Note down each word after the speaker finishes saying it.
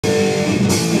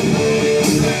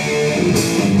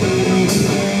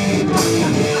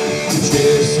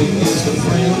just a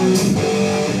friend.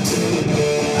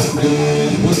 I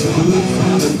really was a good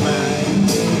friend of mine.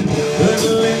 But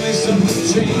lately something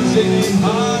changed, it ain't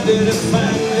harder to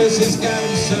find. Cause he's got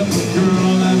himself a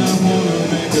girl and I wanna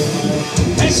make her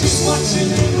mine. And she's watching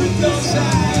him with those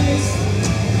eyes,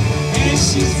 and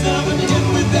she's loving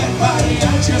him with that body,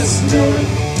 I just know it.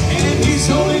 And he's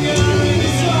holding her in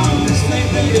his arms late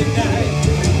at night.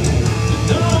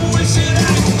 Don't wish it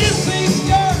I kiss his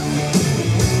girl.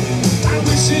 I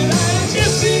wish it I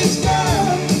kiss his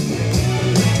girl.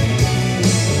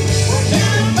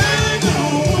 Can I find a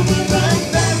woman like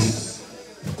that?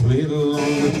 Played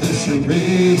along with the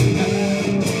charade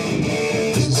tonight.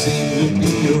 Doesn't seem to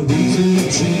be a reason to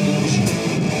change.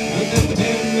 And the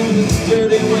dim and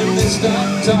dirty when they start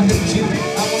talking to me.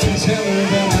 I wanna tell her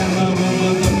that I love her,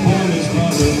 but the point is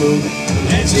rendezvous.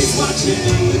 And she's watching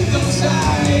him with those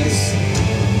eyes,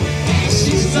 and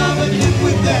she's loving him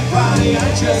with that body, I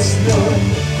just know it.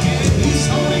 And he's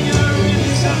holding her in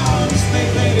his arms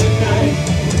late at night.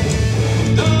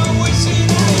 Oh, wishing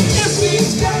I had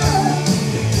Jesse's girl.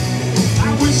 I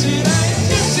wish that I had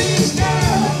Jesse's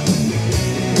girl.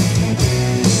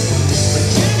 But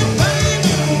can you find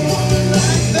a woman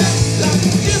like that, like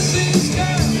Jesse's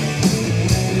girl?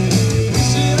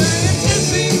 Wish that I had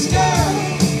Jesse's girl.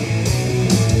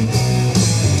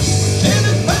 Can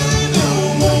I find a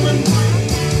woman?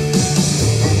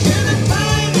 Can I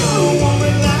find a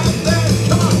woman like that?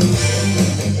 Come on.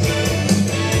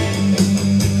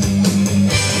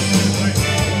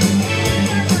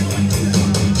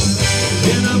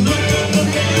 And I'm looking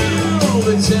at her all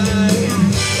the time,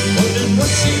 wondering what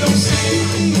she don't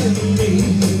see in me.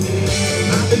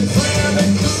 I've been playing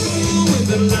it cool with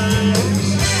the lines,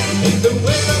 ain't the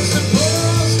way I'm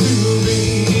supposed to be.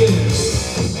 Yeah.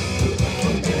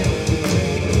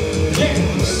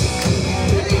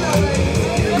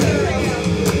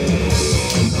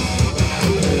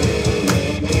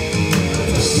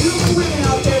 You win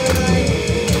out there tonight.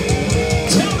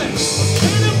 Tell me,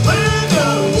 can I find a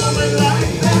woman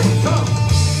like that? Come on.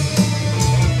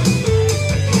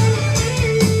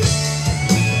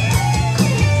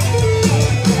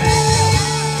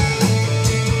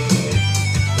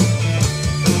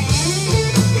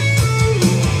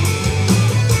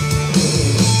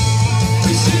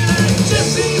 We see that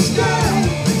Jesse's girl,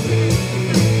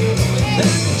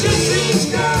 that Jesse's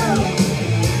girl.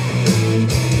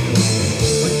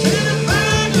 But can I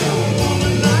find a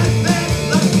woman like that,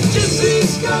 like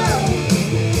Jesse's girl?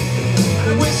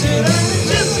 I wish that I had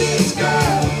Jesse's girl.